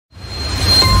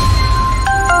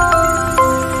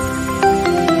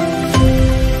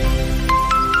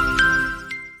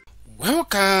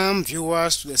Welcome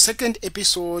viewers to the second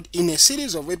episode in a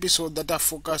series of episodes that are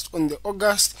focused on the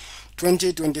August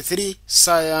 2023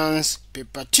 Science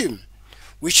Paper 2,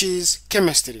 which is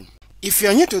Chemistry. If you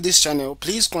are new to this channel,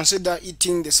 please consider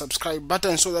hitting the subscribe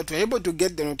button so that you are able to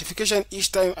get the notification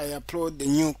each time I upload the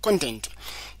new content.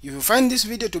 If you find this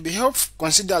video to be helpful,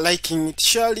 consider liking it,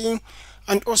 sharing,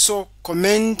 and also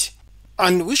comment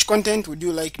and which content would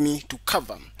you like me to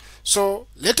cover. So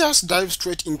let us dive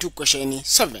straight into question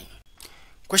 7.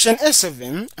 Question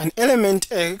A7, an element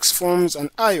X forms an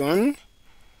ion.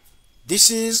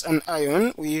 This is an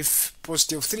ion with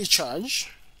positive 3 charge.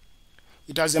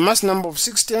 It has a mass number of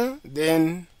 60,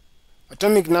 then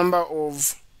atomic number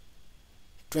of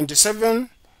 27.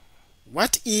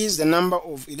 What is the number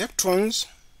of electrons,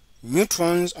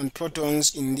 neutrons, and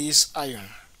protons in this ion?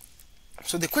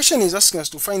 So the question is asking us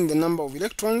to find the number of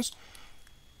electrons,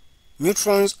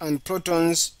 neutrons, and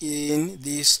protons in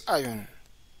this ion.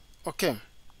 Okay,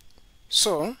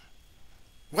 so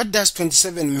what does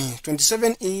 27 mean?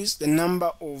 27 is the number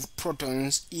of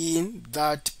protons in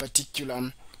that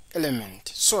particular element.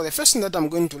 So the first thing that I'm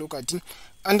going to look at,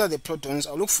 under the protons,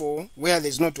 I'll look for where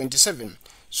there's no 27.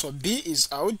 So B is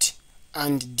out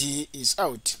and D is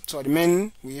out. So I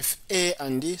remain with A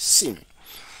and C.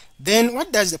 Then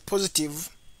what does the positive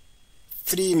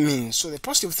 3 mean? So the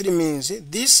positive 3 means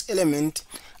this element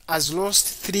has lost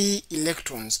 3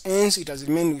 electrons, hence it has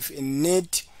remained with a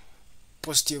net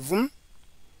positive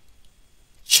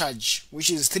charge,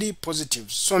 which is 3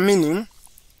 positives. So meaning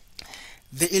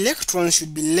the electrons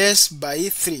should be less by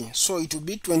 3. So it will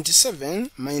be 27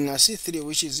 minus 3,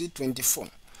 which is 24.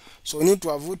 So we need to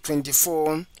have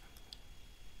 24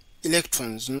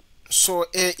 electrons. So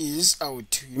A is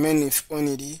out, remain with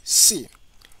only C.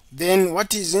 Then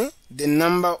what is the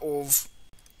number of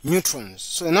neutrons?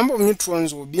 So the number of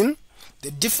neutrons will be the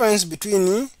difference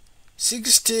between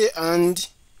 60 and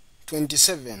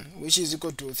 27, which is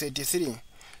equal to 33.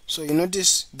 So you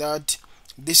notice that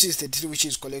this is 33, which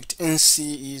is correct, and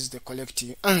C is the correct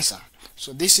answer.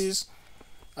 So this is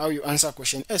how you answer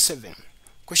question A7.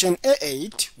 Question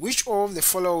A8, which of the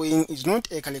following is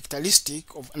not a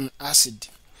characteristic of an acid?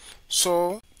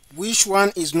 So which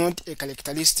one is not a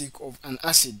characteristic of an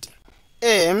acid?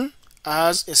 A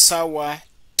has a sour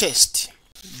taste.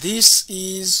 This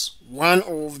is one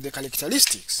of the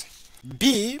characteristics.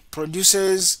 B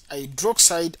produces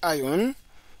hydroxide ion,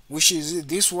 which is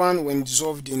this one when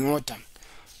dissolved in water.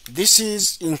 This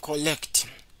is incorrect.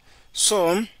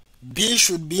 So B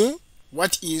should be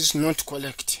what is not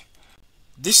correct.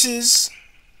 This is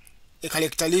a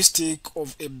characteristic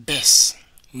of a base,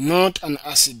 not an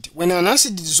acid. When an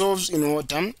acid dissolves in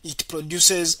water, it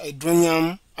produces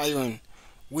hydronium ion,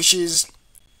 which is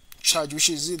charge, which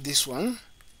is this one.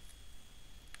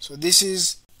 So this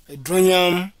is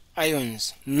hydronium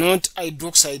ions, not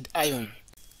hydroxide ion.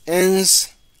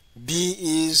 Hence B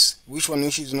is which one,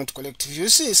 which is not correct. If you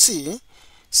see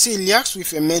C reacts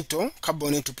with a metal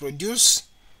carbonate to produce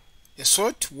a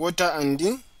salt, water,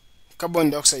 and carbon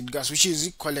dioxide gas, which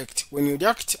is correct. When you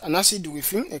react an acid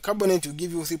with a carbonate to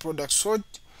give you 3 products: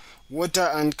 salt,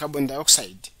 water, and carbon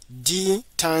dioxide. D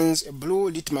turns a blue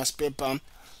litmus paper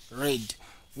red,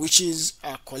 which is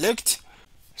correct.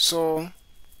 So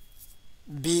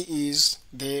B is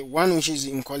the one which is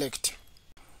incorrect.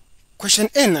 Question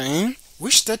A9,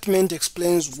 which statement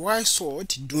explains why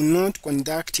salt do not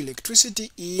conduct electricity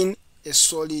in a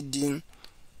solid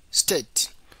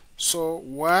state? So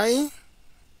why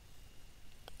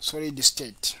solid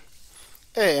state?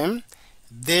 A,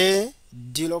 the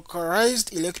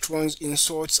delocalized electrons in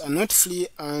salts are not free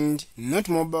and not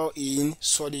mobile in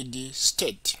solid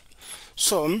state.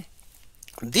 So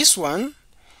this one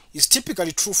is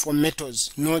typically true for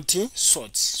metals, not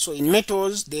salts. So in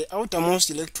metals, the outermost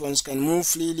electrons can move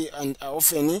freely and are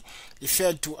often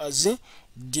referred to as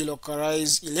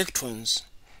delocalized electrons.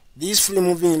 These free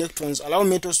moving electrons allow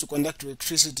metals to conduct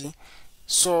electricity.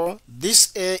 So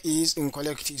this A is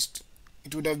incorrect.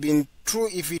 It would have been true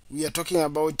if we are talking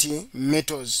about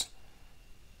metals.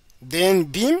 Then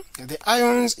B, the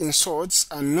ions in salts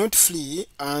are not free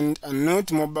and are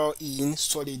not mobile in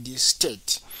solid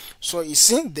state. So it's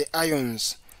the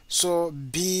ions. So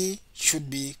B should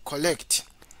be correct.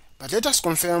 But let us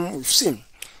confirm with C.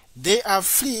 They are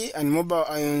free and mobile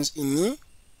ions in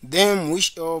them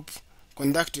which help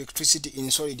conduct electricity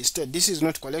in solid state. This is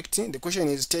not correct. The question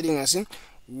is telling us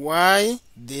why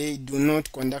they do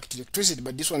not conduct electricity,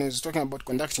 but this one is talking about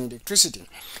conducting electricity.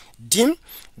 D,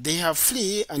 they have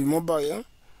free and mobile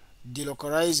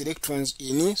delocalized electrons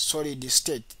in solid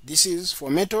state. This is for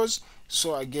metals,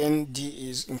 so again D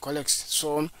is incorrect.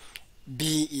 So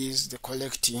B is the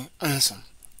correct answer.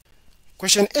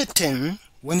 Question 810,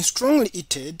 When strongly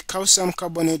heated, calcium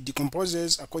carbonate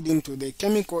decomposes according to the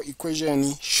chemical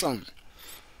equation shown.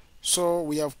 So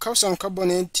we have calcium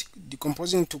carbonate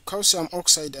decomposing to calcium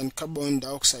oxide and carbon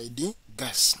dioxide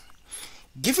gas.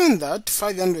 Given that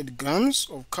 500 grams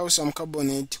of calcium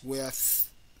carbonate were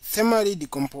thermally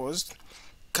decomposed,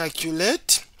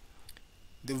 calculate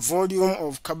the volume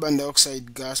of carbon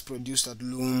dioxide gas produced at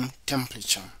room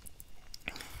temperature.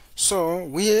 So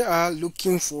we are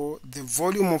looking for the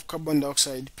volume of carbon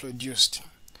dioxide produced.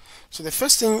 So the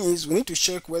first thing is we need to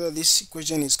check whether this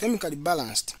equation is chemically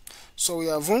balanced. So we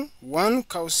have 1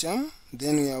 calcium,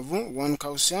 then we have 1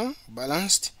 calcium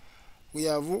balanced. We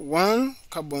have 1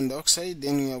 carbon dioxide,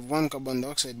 then we have 1 carbon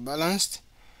dioxide balanced.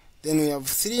 Then we have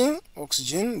 3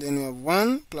 oxygen, then we have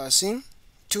 1 plus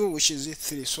 2, which is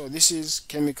 3. So this is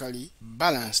chemically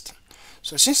balanced.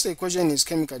 So since the equation is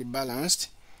chemically balanced,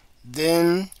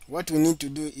 then what we need to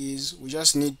do is we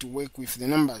just need to work with the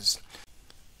numbers.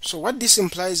 So what this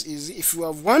implies is if you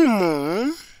have 1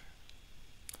 mole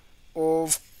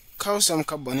of calcium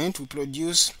carbonate, we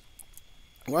produce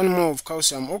 1 mole of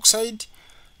calcium oxide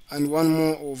and 1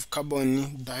 mole of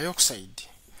carbon dioxide.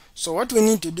 So what we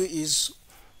need to do is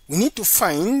we need to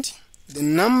find the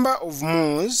number of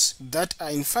moles that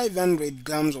are in 500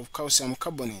 grams of calcium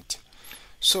carbonate.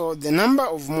 So the number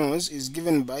of moles is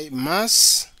given by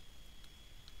mass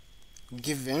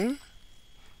given,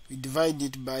 we divide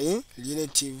it by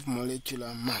relative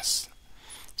molecular mass.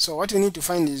 So what we need to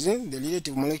find is the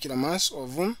relative molecular mass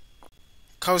of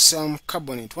calcium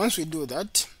carbonate. Once we do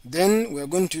that, then we are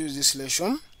going to use this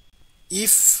relation.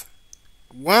 If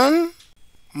 1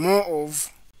 mole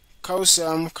of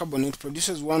calcium carbonate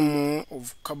produces 1 mole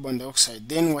of carbon dioxide,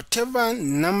 then whatever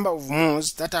number of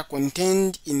moles that are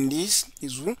contained in this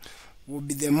will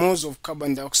be the moles of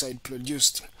carbon dioxide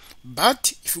produced.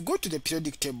 But if you go to the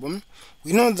periodic table,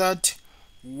 we know that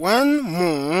 1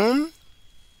 mole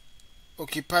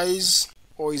occupies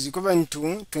or is equivalent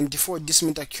to 24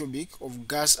 decimeter cubic of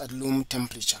gas at room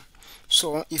temperature.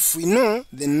 So if we know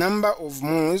the number of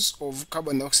moles of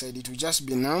carbon dioxide, it will just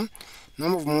be now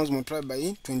number of moles multiplied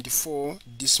by 24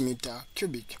 decimeter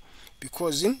cubic,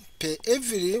 because per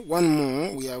every 1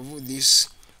 mole we have this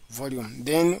volume.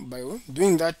 Then by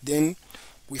doing that, then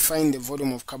we find the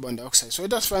volume of carbon dioxide. So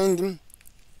let us find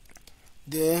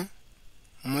the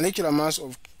molecular mass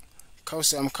of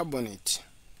calcium carbonate.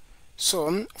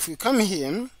 So if we come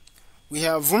here, we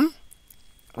have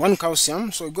 1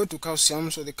 calcium, so we go to calcium.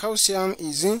 So the calcium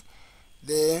is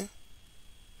the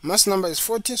mass number is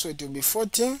 40, so it will be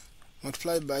 40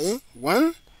 multiplied by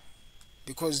 1,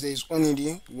 because there is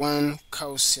only 1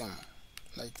 calcium,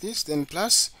 like this. Then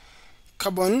plus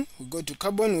carbon, we go to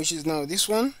carbon, which is now this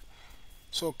one.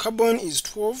 So carbon is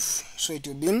 12, so it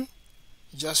will be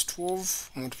just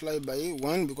 12 multiplied by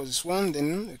 1, because it's 1.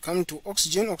 Then we come to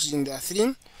oxygen. Oxygen, there are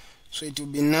 3, so it will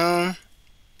be now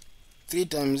 3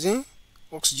 times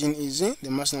oxygen is the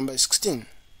mass number is 16.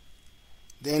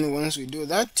 Then once we do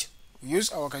that, we use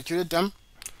our calculator.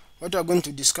 What we are going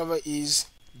to discover is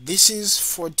this is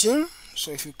 40.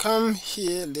 So if you come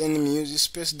here, then we use this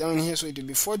space down here, so it will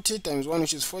be 40 times 1,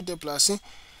 which is 40, plus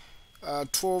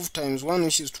 12 times 1,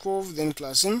 which is 12, then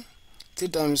plus 3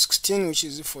 times 16, which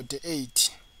is 48.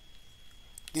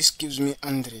 This gives me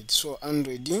 100. So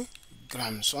 100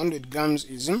 grams. So 100 grams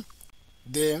is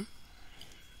the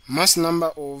mass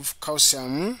number of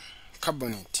calcium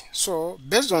carbonate. So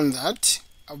based on that,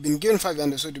 I've been given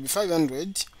 500, so it will be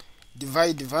 500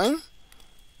 divide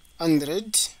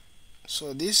 100.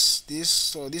 So this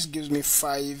gives me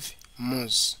 5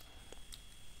 moles,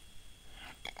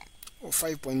 or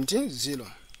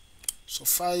 5.0. So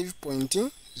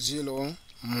 5.0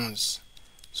 moles.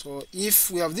 So if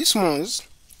we have this moles,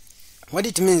 what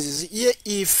it means is here,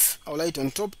 if I'll write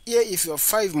on top here, if you have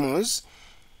 5 moles,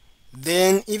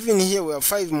 then even here we have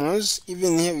 5 moles,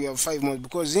 even here we have 5 moles,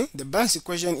 because the balance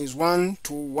equation is 1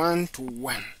 to 1 to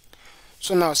 1.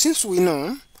 So now, since we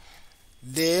know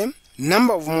the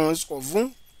number of moles of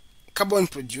carbon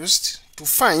produced, to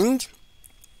find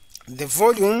the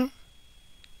volume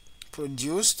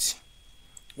produced,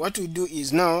 what we do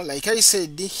is now, like I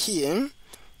said here,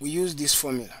 we use this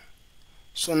formula.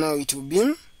 So now it will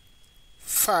be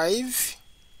 5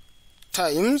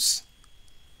 times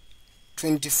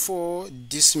 24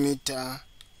 decimeter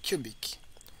cubic.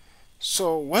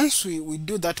 So once we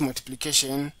do that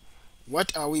multiplication,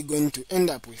 what are we going to end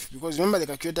up with? Because remember, the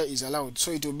calculator is allowed.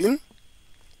 So it will be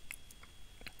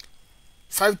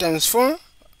 5 times 4,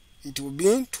 it will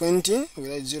be 20. We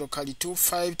write 0 carry 2.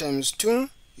 5 times 2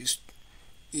 is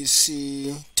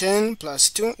 10, plus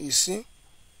 2 is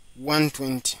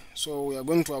 120. So we are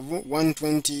going to have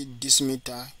 120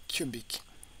 decimeter cubic.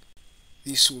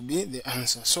 this will be the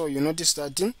answer. So you notice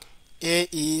that A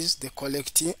is the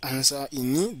correct answer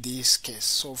in this case.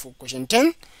 So for question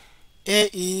 10, A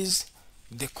is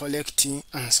the correct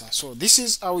answer. So this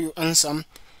is how you answer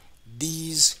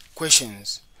these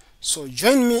questions. So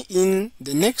join me in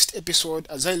the next episode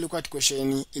as I look at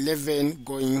question 11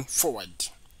 going forward.